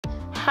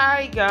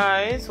Hi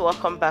guys,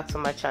 welcome back to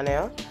my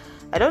channel.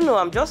 I don't know,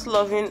 I'm just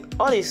loving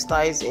all the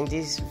styles in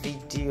this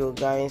video,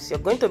 guys. You're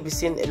going to be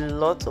seeing a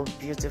lot of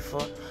beautiful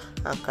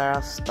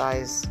Ankara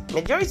styles.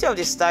 Majority of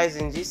the styles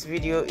in this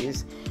video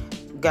is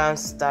gown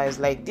styles.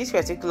 Like this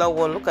particular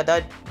one, look at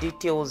that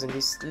details in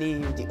the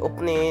sleeve, the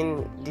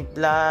opening, the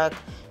black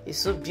is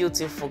so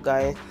beautiful,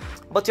 guys.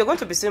 But you're going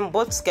to be seeing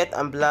both skirt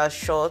and blouse,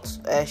 short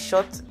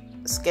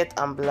skirt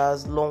and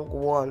blouse, long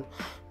one.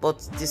 But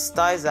the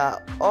styles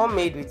are all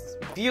made with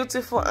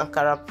beautiful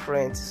Ankara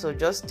print, so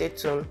just stay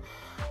tuned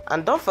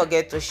and don't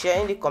forget to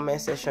share in the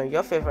comment section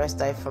your favorite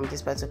style from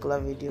this particular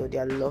video. They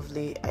are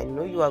lovely. I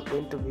know you are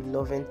going to be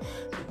loving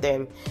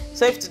them.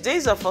 So if today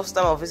is your first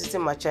time of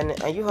visiting my channel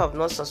and you have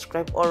not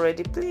subscribed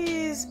already,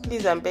 please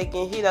I'm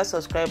begging, hit that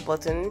subscribe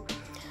button,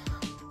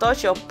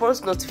 touch your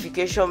post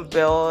notification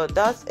bell.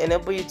 That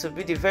enable you to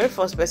be the very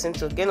first person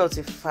to get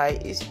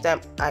notified each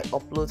time I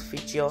upload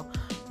feature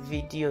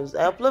videos.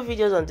 I upload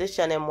videos on this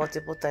channel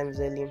multiple times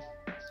daily.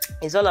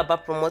 It's all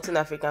about promoting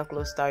African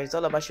clothes styles. It's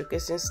all about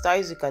showcasing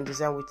styles you can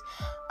design with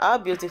our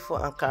beautiful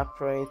Ankara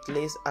print,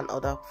 lace and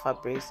other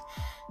fabrics.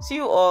 See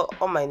you all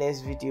on my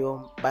next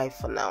video. Bye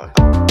for now.